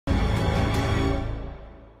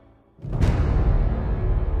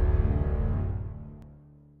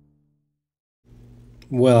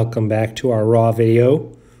Welcome back to our raw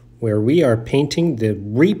video where we are painting the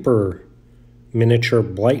Reaper miniature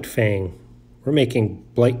Blightfang. We're making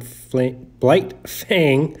Blightfang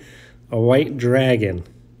a white dragon.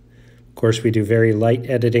 Of course, we do very light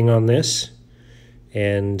editing on this,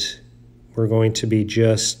 and we're going to be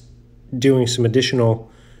just doing some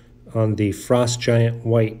additional on the Frost Giant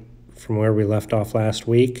white from where we left off last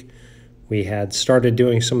week. We had started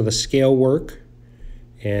doing some of the scale work,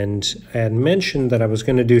 and I had mentioned that I was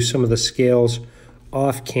going to do some of the scales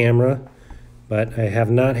off camera, but I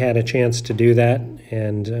have not had a chance to do that,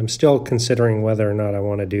 and I'm still considering whether or not I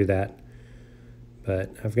want to do that.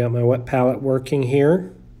 But I've got my wet palette working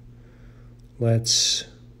here. Let's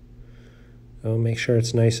make sure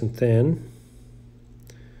it's nice and thin.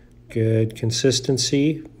 Good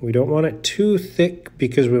consistency. We don't want it too thick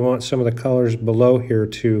because we want some of the colors below here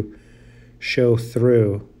to show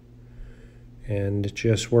through. And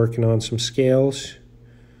just working on some scales.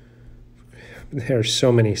 There's so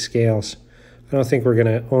many scales. I don't think we're going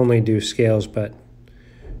to only do scales, but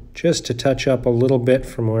just to touch up a little bit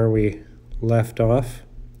from where we left off.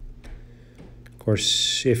 Of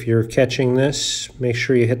course, if you're catching this, make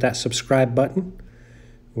sure you hit that subscribe button.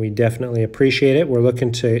 We definitely appreciate it. We're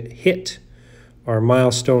looking to hit our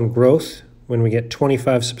milestone growth. When we get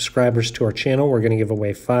 25 subscribers to our channel, we're going to give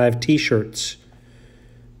away 5 t-shirts.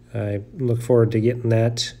 I look forward to getting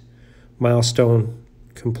that milestone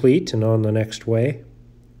complete and on the next way.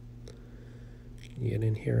 Get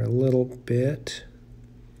in here a little bit.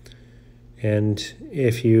 And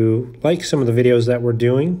if you like some of the videos that we're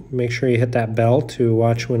doing, make sure you hit that bell to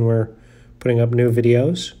watch when we're putting up new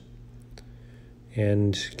videos.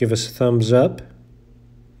 And give us a thumbs up.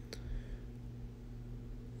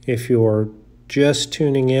 If you're just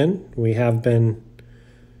tuning in, we have been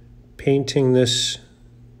painting this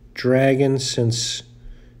dragon since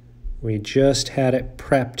we just had it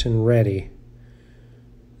prepped and ready.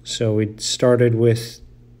 So we started with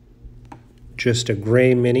just a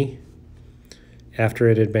gray mini after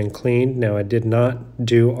it had been cleaned. Now I did not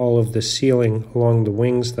do all of the sealing along the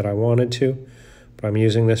wings that I wanted to, but I'm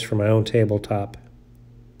using this for my own tabletop.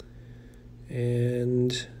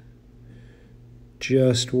 And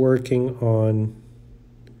just working on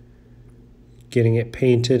getting it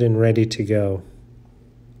painted and ready to go.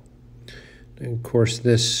 And of course,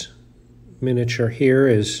 this miniature here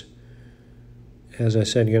is, as I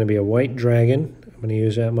said, going to be a white dragon. I'm going to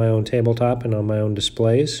use that on my own tabletop and on my own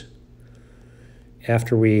displays.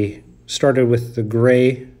 After we started with the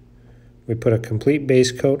gray, we put a complete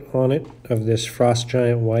base coat on it of this Frost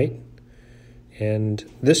Giant white. And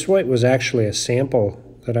this white was actually a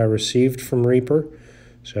sample that I received from Reaper.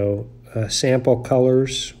 So sample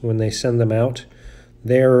colors, when they send them out,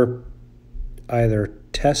 they're either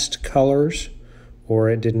test colors or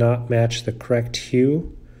it did not match the correct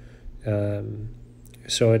hue.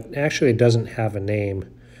 So it actually doesn't have a name,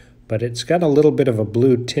 but it's got a little bit of a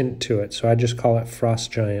blue tint to it, so I just call it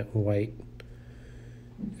Frost Giant white.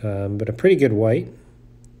 But a pretty good white.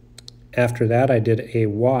 After that, I did a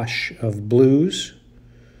wash of blues,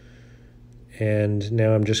 and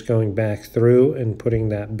now I'm just going back through and putting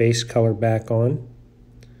that base color back on.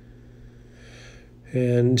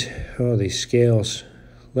 And oh, these scales.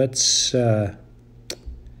 Let's I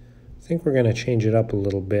think we're going to change it up a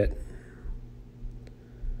little bit.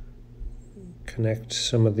 Connect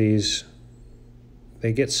some of these.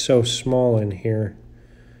 They get so small in here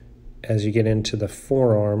as you get into the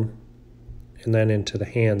forearm and then into the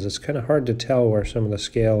hands. It's kind of hard to tell where some of the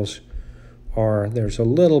scales are. There's a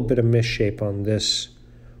little bit of misshape on this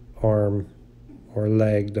arm or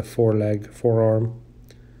leg, the forearm.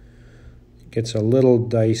 It gets a little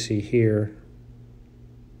dicey here,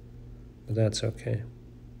 but that's okay.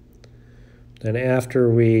 Then after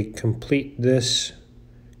we complete this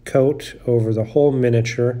coat over the whole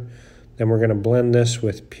miniature, then we're going to blend this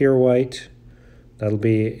with pure white. That'll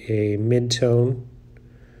be a mid-tone.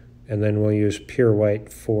 And then we'll use pure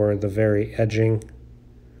white for the very edging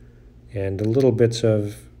and a little bits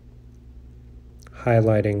of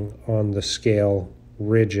highlighting on the scale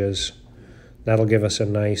ridges. That'll give us a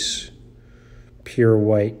nice pure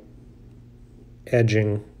white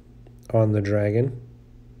edging on the dragon.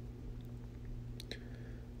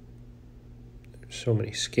 There's so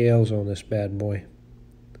many scales on this bad boy.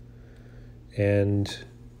 And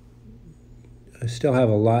I still have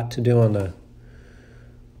a lot to do on the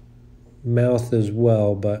mouth as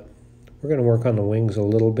well, but we're going to work on the wings a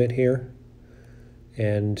little bit here.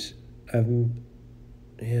 And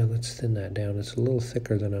let's thin that down. It's a little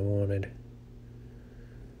thicker than I wanted.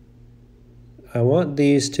 I want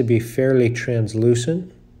these to be fairly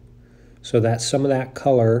translucent so that some of that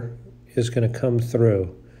color is going to come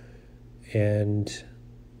through, and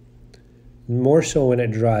more so when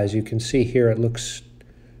it dries. You can see here it looks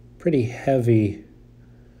pretty heavy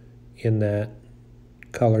in that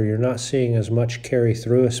color. You're not seeing as much carry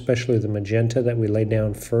through, especially the magenta that we laid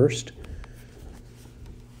down first.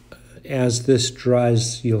 As this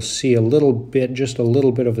dries, you'll see a little bit, just a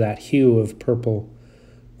little bit of that hue of purple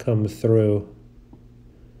come through.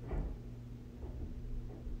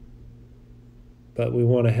 But we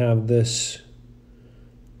want to have this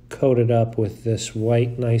coated up with this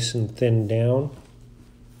white nice and thin down,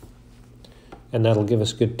 and that'll give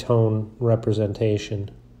us good tone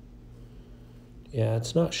representation. Yeah,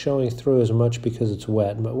 it's not showing through as much because it's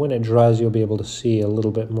wet, but when it dries you'll be able to see a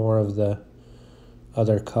little bit more of the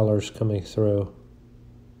other colors coming through.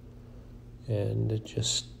 And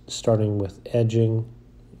just starting with edging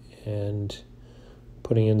and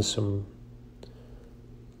putting in some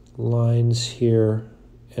lines here,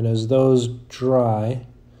 and as those dry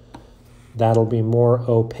that'll be more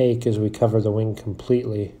opaque as we cover the wing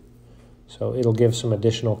completely, so it'll give some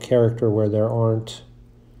additional character where there aren't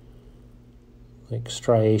like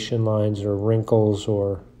striation lines or wrinkles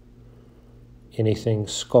or anything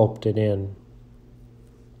sculpted in.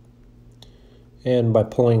 And by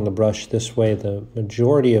pulling the brush this way, the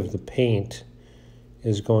majority of the paint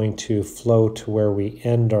is going to flow to where we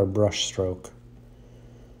end our brush stroke.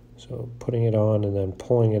 So putting it on and then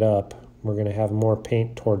pulling it up, we're going to have more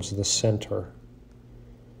paint towards the center,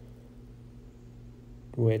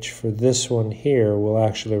 which for this one here, we'll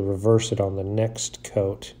actually reverse it on the next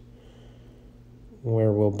coat,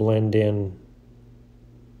 where we'll blend in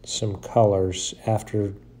some colors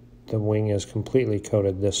after the wing is completely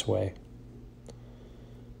coated this way.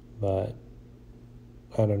 But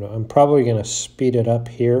I don't know, I'm probably going to speed it up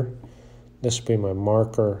here. This will be my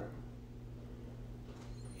marker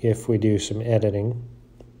if we do some editing.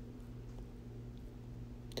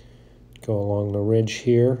 Go along the ridge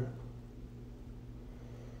here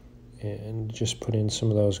and just put in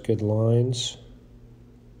some of those good lines.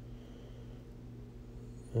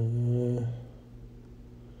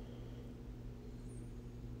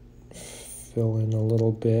 Fill in a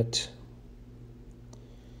little bit.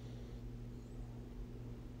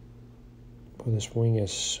 Boy, this wing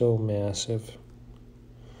is so massive.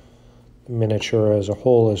 The miniature as a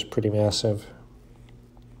whole is pretty massive.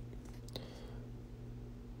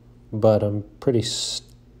 But I'm pretty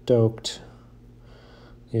stoked.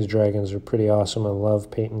 These dragons are pretty awesome. I love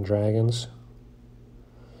painting dragons.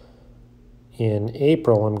 In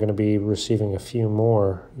April, I'm going to be receiving a few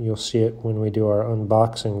more. You'll see it when we do our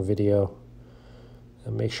unboxing video.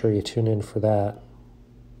 And make sure you tune in for that.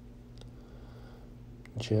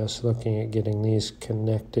 Just looking at getting these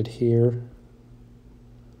connected here.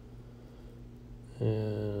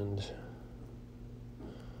 And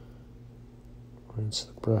rinse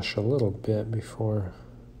the brush a little bit before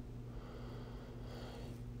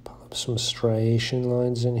pop some striation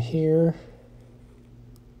lines in here.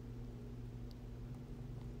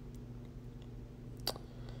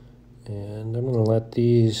 And I'm going to let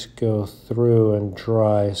these go through and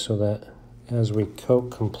dry so that as we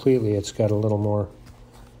coat completely, it's got a little more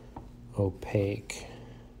opaque.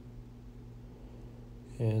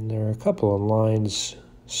 And there are a couple of lines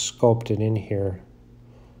sculpted in here.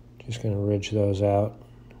 Just going to ridge those out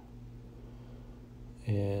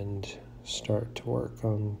and start to work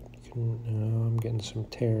on, I'm getting some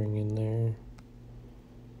tearing in there.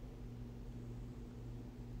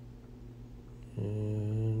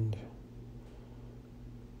 And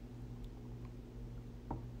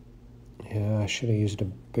yeah, I should have used a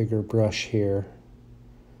bigger brush here.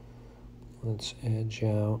 Let's edge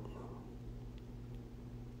out.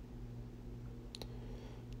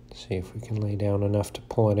 See if we can lay down enough to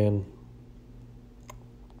pull it in.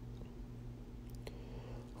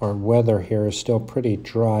 Our weather here is still pretty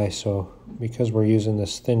dry, so because we're using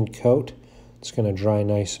this thin coat, it's going to dry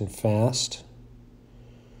nice and fast.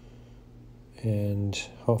 And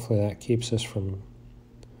hopefully that keeps us from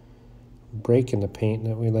breaking the paint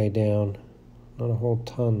that we lay down. Not a whole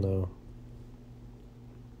ton though.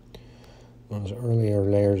 Those earlier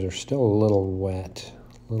layers are still a little wet,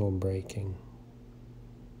 a little breaking.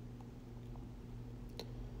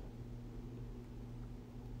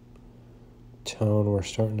 Tone, we're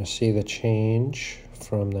starting to see the change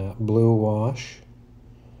from that blue wash.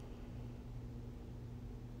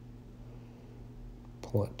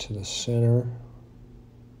 Pull it to the center.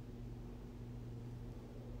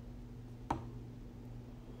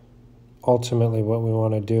 Ultimately, what we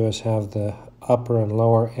want to do is have the upper and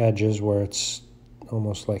lower edges where it's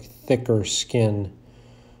almost like thicker skin.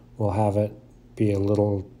 We'll have it be a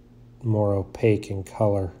little more opaque in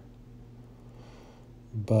color.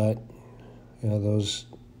 but you know, those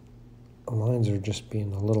lines are just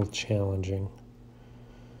being a little challenging.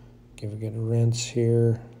 Give it a rinse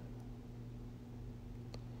here.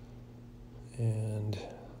 And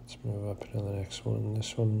let's move up to the next one.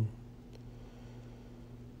 This one,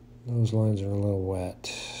 those lines are a little wet,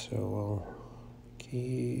 so we'll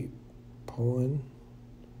keep pulling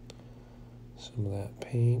some of that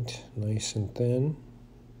paint nice and thin.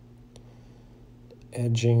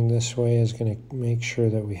 Edging this way is going to make sure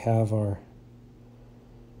that we have our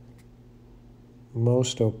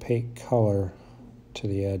most opaque color to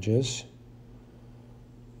the edges.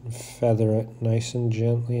 Feather it nice and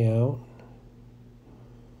gently out.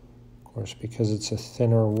 Of course, because it's a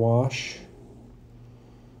thinner wash,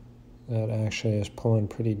 that actually is pulling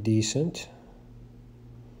pretty decent.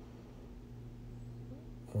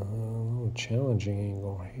 A little challenging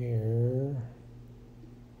angle here.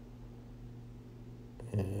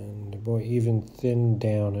 And boy, even thinned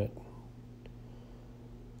down, it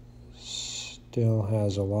still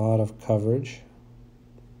has a lot of coverage.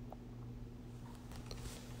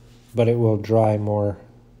 But it will dry more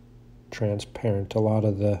transparent. A lot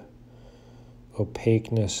of the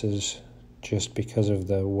opaqueness is just because of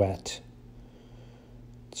the wet.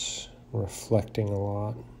 It's reflecting a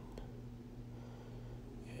lot.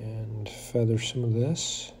 And feather some of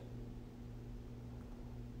this.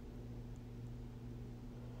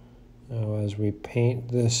 Now as we paint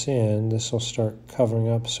this in, this will start covering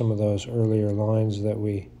up some of those earlier lines that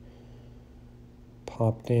we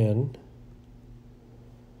popped in.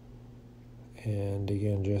 And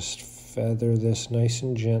again, just feather this nice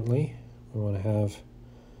and gently. We want to have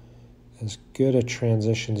as good a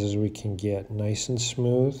transitions as we can get. Nice and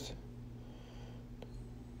smooth.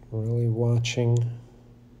 Really watching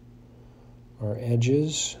our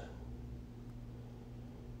edges.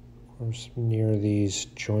 Of course, near these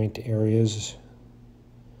joint areas,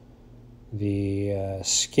 the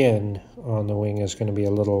skin on the wing is going to be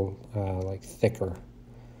a little like thicker.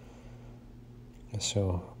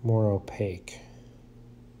 So more opaque.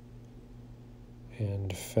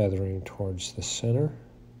 And feathering towards the center.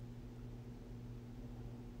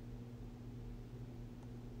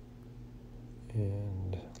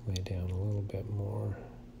 And lay down a little bit more.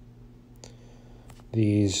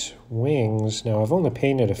 These wings, now I've only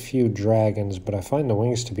painted a few dragons, but I find the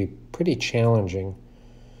wings to be pretty challenging.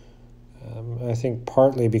 I think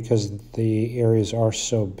partly because the areas are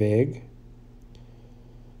so big,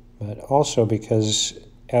 but also because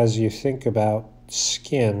as you think about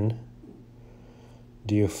skin,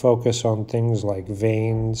 do you focus on things like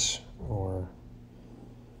veins or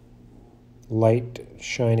light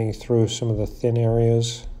shining through some of the thin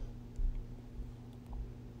areas?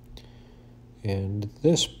 And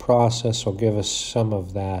this process will give us some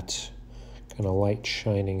of that kind of light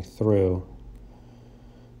shining through.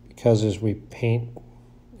 Because as we paint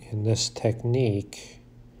in this technique,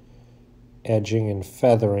 edging and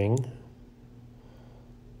feathering,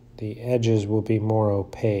 the edges will be more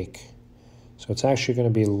opaque. So it's actually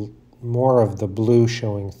going to be more of the blue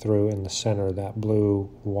showing through in the center, that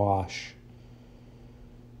blue wash,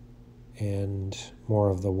 and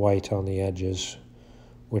more of the white on the edges,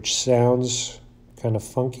 which sounds kind of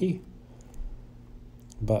funky,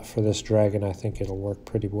 but for this dragon I think it'll work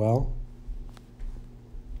pretty well.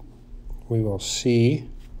 We will see.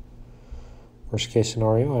 Worst case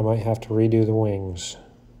scenario, I might have to redo the wings,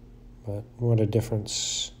 but what a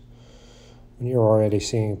difference when you're already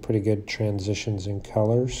seeing pretty good transitions in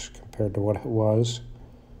colors compared to what it was.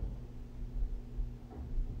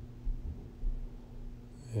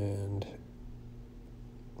 And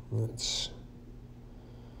let's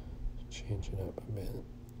change it up a bit.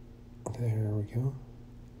 There we go.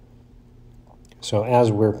 So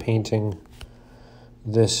as we're painting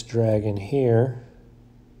this dragon here,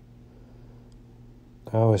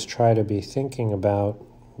 I always try to be thinking about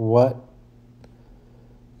what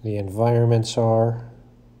the environments are,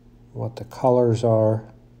 what the colors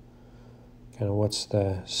are, kind of what's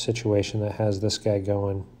the situation that has this guy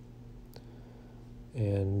going.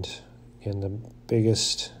 And the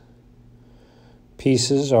biggest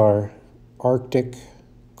pieces are Arctic,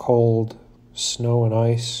 cold, snow and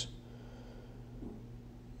ice.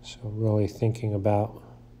 So really thinking about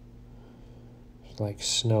like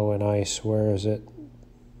snow and ice, where is it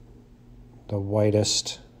the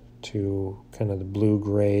whitest to kind of the blue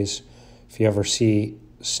grays. If you ever see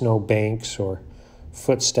snow banks or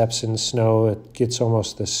footsteps in snow, it gets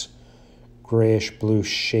almost this grayish blue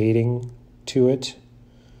shading to it.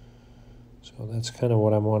 So that's kind of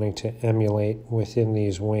what I'm wanting to emulate within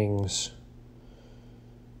these wings,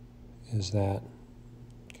 is that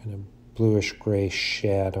kind of bluish gray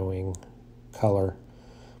shadowing color.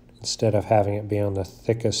 Instead of having it be on the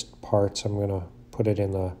thickest parts, I'm going to put it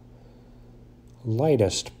in the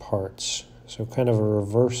lightest parts. So kind of a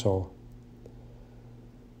reversal.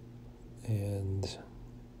 And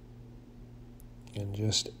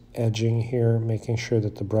just edging here, making sure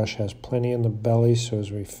that the brush has plenty in the belly so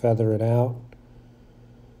as we feather it out,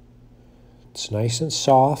 it's nice and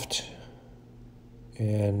soft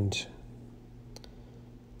and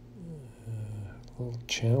a little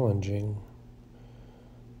challenging.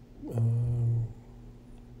 A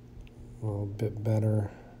little bit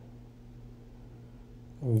better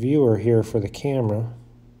viewer here for the camera,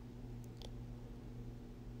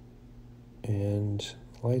 and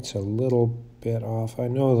light's a little bit off. I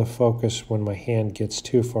know the focus when my hand gets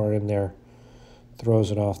too far in there throws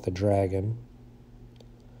it off the dragon,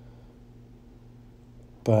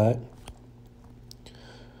 but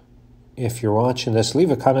if you're watching this,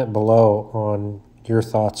 leave a comment below on your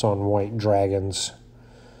thoughts on white dragons.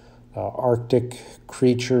 Arctic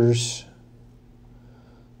creatures,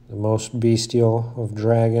 the most bestial of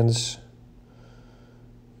dragons.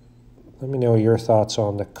 Let me know your thoughts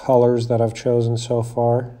on the colors that I've chosen so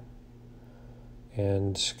far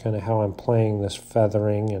and kind of how I'm playing this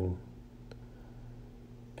feathering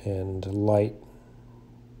and light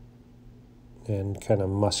and kind of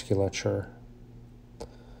musculature.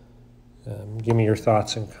 Give me your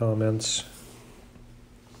thoughts and comments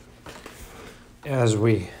as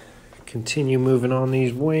we continue moving on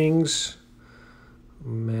these wings.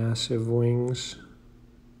 Massive wings.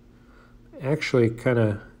 Actually kind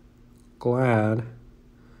of glad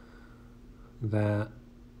that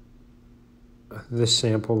this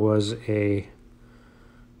sample was a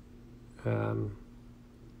kind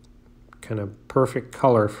of perfect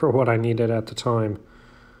color for what I needed at the time.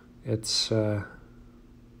 It's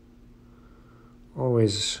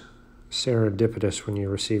always serendipitous when you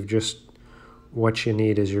receive just what you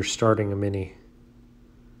need as you're starting a mini.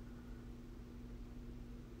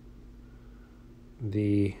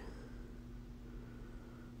 The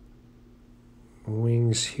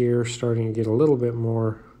wings here starting to get a little bit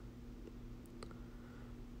more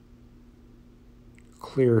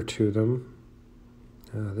clear to them.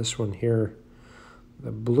 This one here,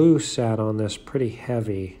 the blue sat on this pretty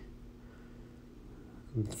heavy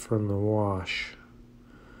from the wash.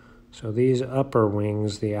 So these upper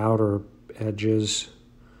wings, the outer edges,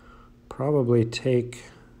 probably take,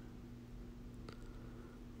 I'm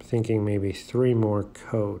thinking maybe 3 more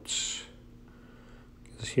coats.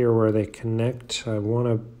 Because here where they connect, I want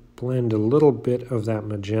to blend a little bit of that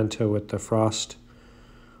magenta with the frost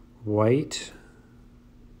white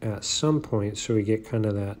at some point so we get kind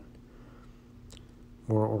of that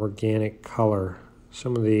more organic color.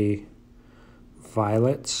 Some of the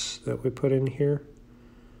violets that we put in here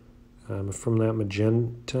from that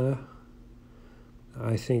magenta,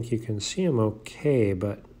 I think you can see them okay,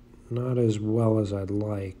 but not as well as I'd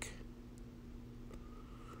like.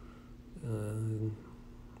 And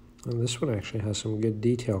this one actually has some good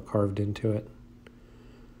detail carved into it.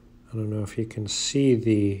 I don't know if you can see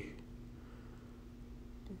the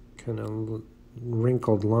kind of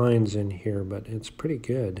wrinkled lines in here, but it's pretty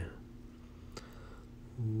good.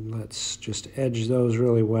 Let's just edge those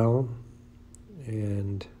really well.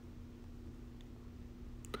 And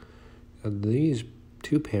these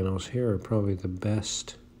 2 panels here are probably the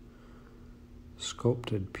best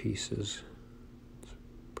sculpted pieces. It's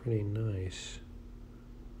pretty nice.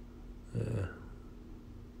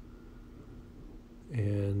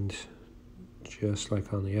 And just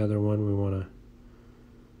like on the other one, we want to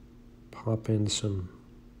pop in some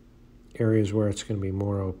areas where it's going to be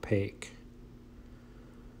more opaque.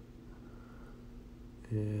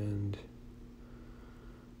 And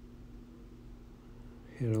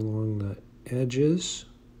hit along the edges.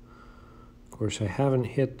 Of course, I haven't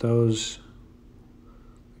hit those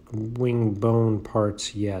wing bone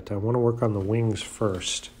parts yet. I want to work on the wings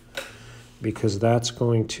first because that's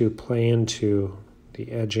going to play into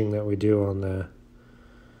the edging that we do on the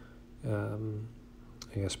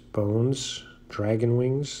I guess bones, dragon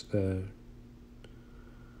wings, the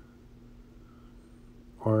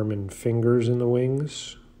arm and fingers in the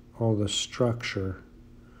wings, all the structure.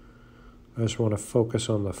 I just want to focus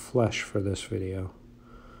on the flesh for this video.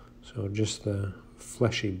 So just the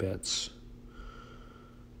fleshy bits.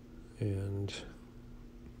 And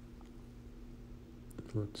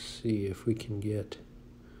let's see if we can get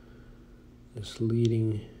this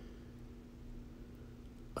leading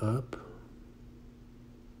up.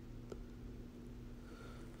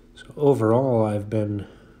 So overall, I've been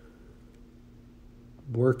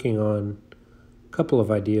working on a couple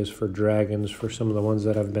of ideas for dragons for some of the ones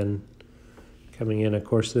that I've been coming in. Of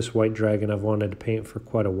course, this white dragon I've wanted to paint for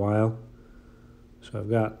quite a while. So I've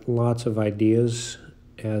got lots of ideas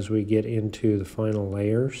as we get into the final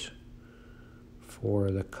layers for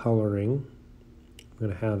the coloring. I'm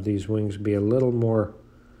going to have these wings be a little more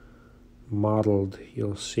mottled,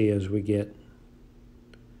 you'll see as we get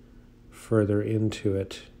further into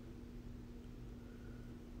it.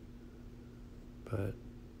 But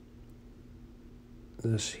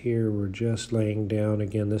this here we're just laying down.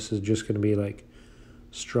 Again, this is just going to be like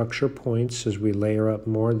structure points as we layer up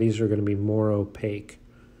more. These are going to be more opaque.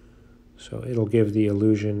 So it'll give the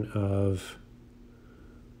illusion of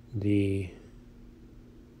the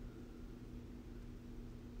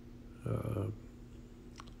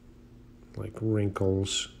like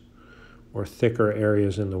wrinkles or thicker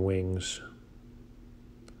areas in the wings.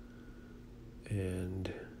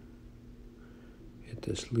 And hit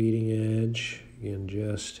this leading edge, again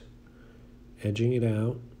just edging it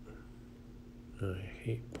out. I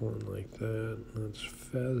hate pulling like that. Let's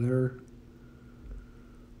feather.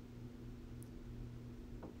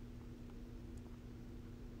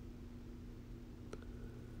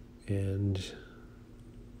 And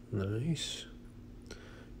nice.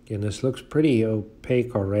 Again, this looks pretty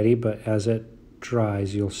opaque already, but as it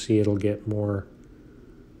dries, you'll see it'll get more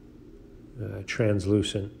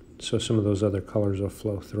translucent. So some of those other colors will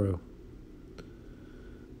flow through.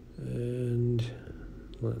 And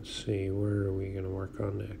let's see, where are we going to work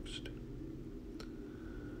on next?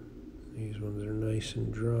 These ones are nice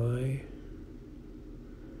and dry.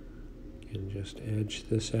 And just edge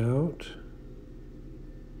this out.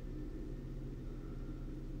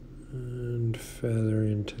 And feather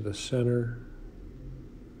into the center.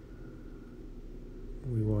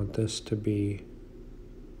 We want this to be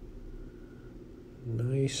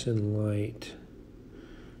nice and light.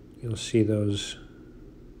 You'll see those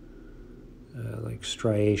like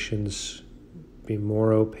striations be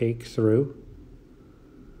more opaque through.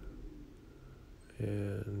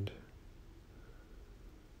 And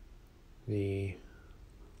the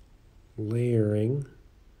layering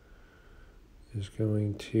is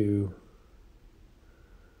going to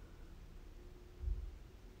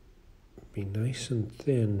be nice and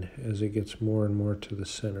thin as it gets more and more to the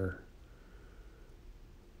center.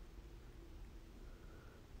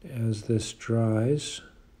 As this dries,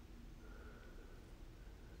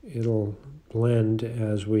 it'll blend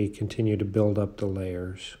as we continue to build up the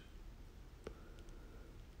layers.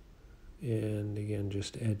 And again,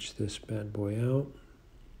 just edge this bad boy out,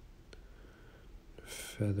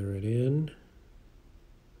 feather it in.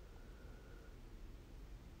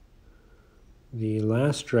 The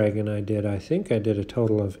last dragon I did, I think I did a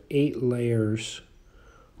total of 8 layers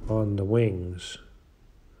on the wings.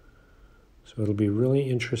 So it'll be really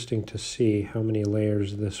interesting to see how many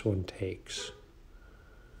layers this one takes.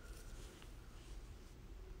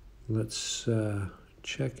 Let's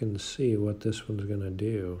check and see what this one's going to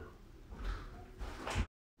do.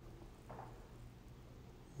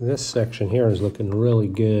 This section here is looking really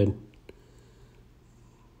good.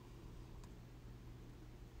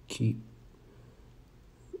 Keep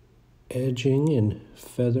edging and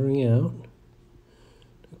feathering out.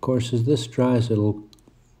 Of course, as this dries, it'll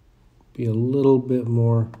be a little bit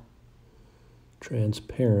more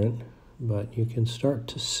transparent, but you can start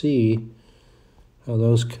to see how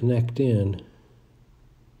those connect in.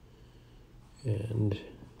 And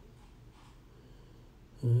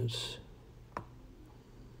let's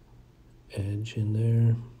edge in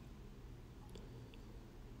there.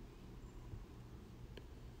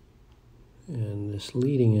 And this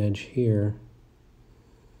leading edge here,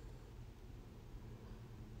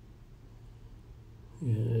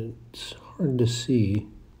 it's hard to see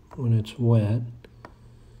when it's wet,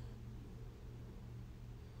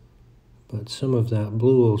 but some of that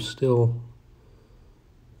blue will still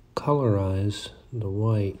colorize the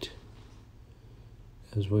white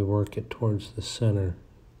as we work it towards the center.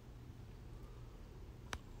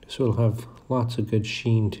 So it'll have lots of good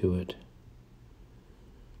sheen to it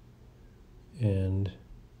and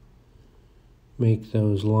make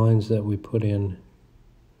those lines that we put in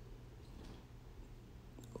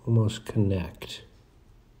almost connect.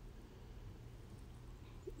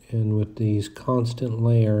 And with these constant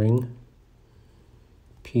layering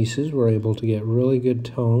pieces, we're able to get really good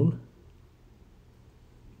tone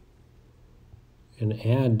and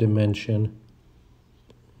add dimension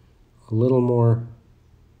a little more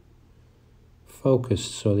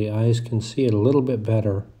focused so the eyes can see it a little bit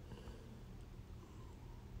better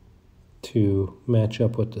to match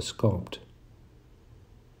up with the sculpt.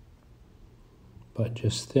 But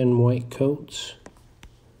just thin white coats.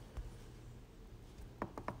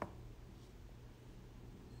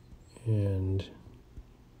 And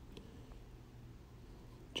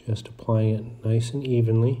just applying it nice and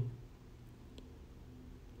evenly.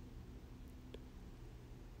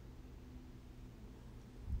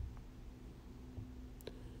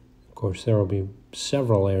 Of course, there will be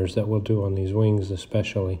several layers that we'll do on these wings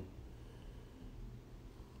especially.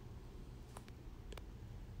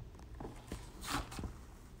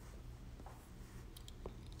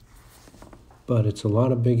 But it's a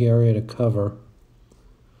lot of big area to cover.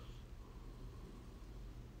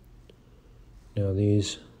 Now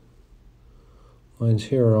these lines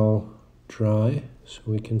here are all dry, so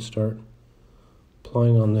we can start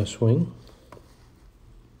applying on this wing.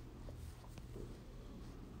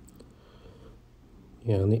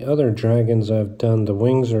 Yeah, and the other dragons I've done, the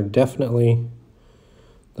wings are definitely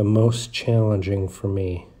the most challenging for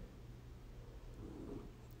me.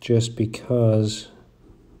 Just because,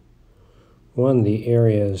 one, the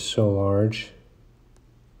area is so large.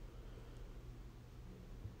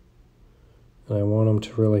 And I want them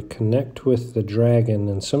to really connect with the dragon,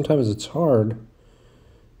 and sometimes it's hard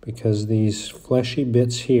because these fleshy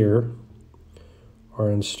bits here are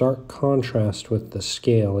in stark contrast with the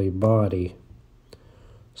scaly body.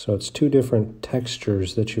 So it's two different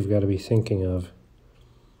textures that you've got to be thinking of.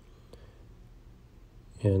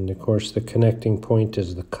 And of course the connecting point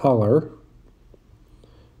is the color.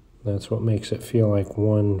 That's what makes it feel like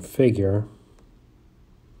one figure.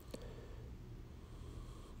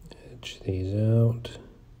 Edge these out.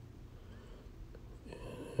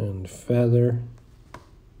 And feather.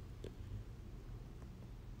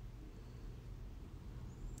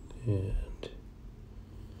 And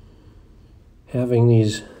having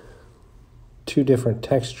these two different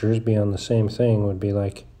textures be on the same thing would be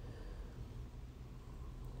like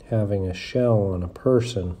having a shell on a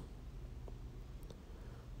person.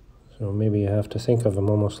 So maybe you have to think of them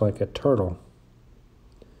almost like a turtle.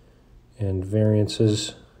 And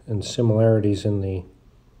variances and similarities in the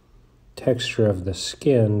texture of the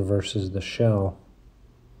skin versus the shell.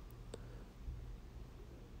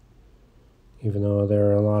 Even though there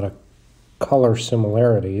are a lot of color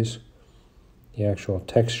similarities, the actual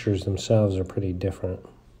textures themselves are pretty different.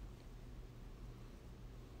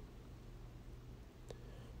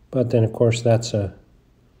 But then, of course, that's a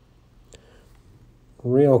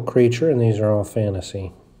real creature, and these are all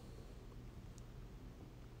fantasy.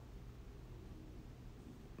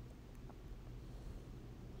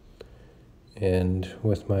 And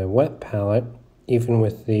with my wet palette, even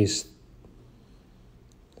with these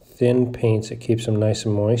thin paints, it keeps them nice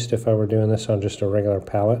and moist. If I were doing this on just a regular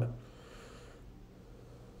palette,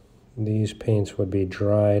 these paints would be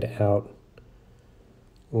dried out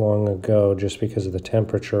long ago just because of the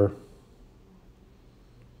temperature.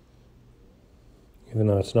 Even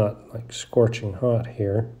though it's not like scorching hot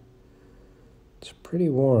here, it's pretty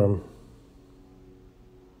warm.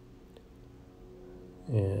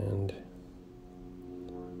 And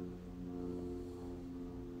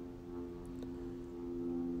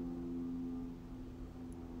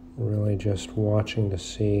really just watching to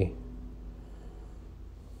see.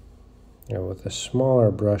 Now with a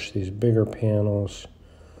smaller brush, these bigger panels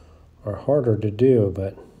are harder to do,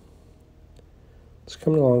 but it's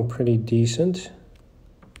coming along pretty decent.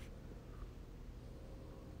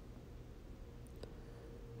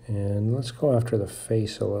 And let's go after the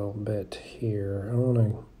face a little bit here. I want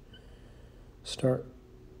to start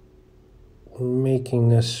making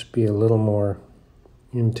this be a little more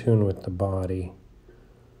in tune with the body.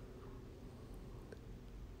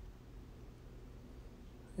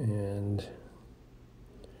 And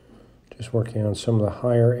just working on some of the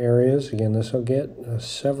higher areas. Again, this will get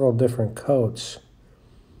several different coats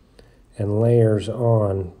and layers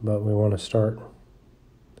on, but we want to start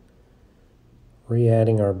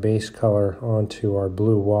re-adding our base color onto our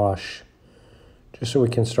blue wash, just so we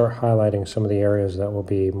can start highlighting some of the areas that will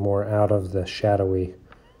be more out of the shadowy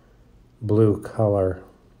blue color.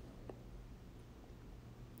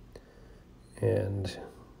 And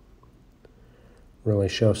really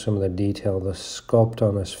show some of the detail. The sculpt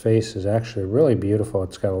on this face is actually really beautiful.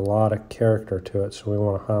 It's got a lot of character to it, so we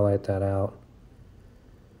want to highlight that out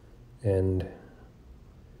and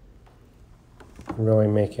really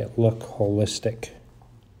make it look holistic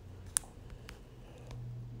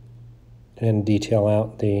and detail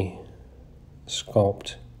out the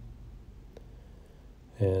sculpt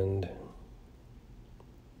and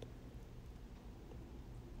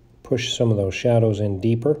push some of those shadows in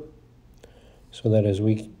deeper, so that as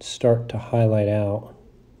we start to highlight out,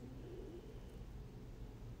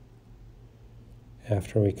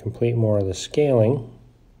 after we complete more of the scaling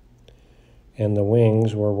and the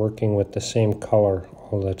wings, we're working with the same color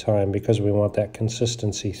all the time because we want that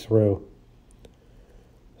consistency through.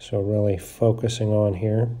 So really focusing on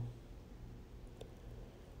here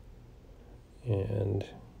and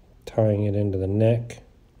tying it into the neck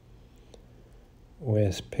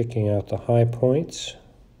with picking out the high points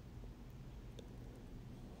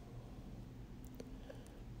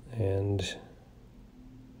and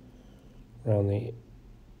around the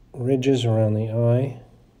ridges around the eye.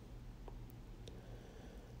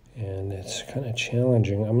 And it's kind of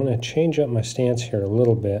challenging. I'm going to change up my stance here a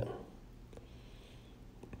little bit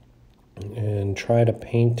and try to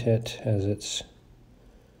paint it as it's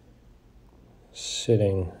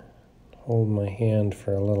sitting. Hold my hand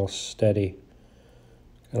for a little steady.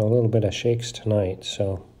 Got a little bit of shakes tonight,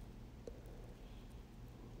 so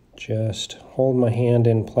just hold my hand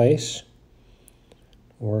in place.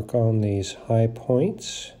 Work on these high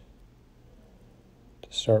points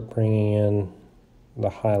to start bringing in the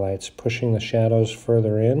highlights, pushing the shadows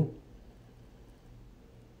further in.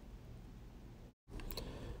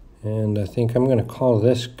 And I think I'm going to call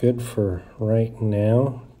this good for right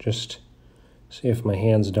now. Just see if my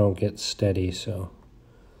hands don't get steady. So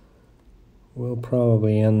we'll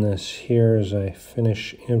probably end this here as I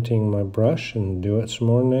finish emptying my brush and do it some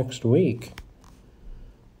more next week.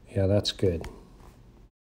 Yeah, that's good.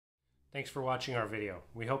 Thanks for watching our video.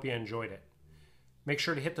 We hope you enjoyed it. Make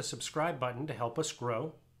sure to hit the subscribe button to help us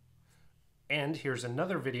grow. And here's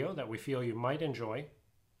another video that we feel you might enjoy.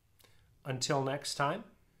 Until next time,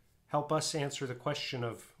 help us answer the question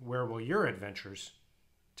of where will your adventures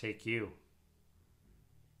take you?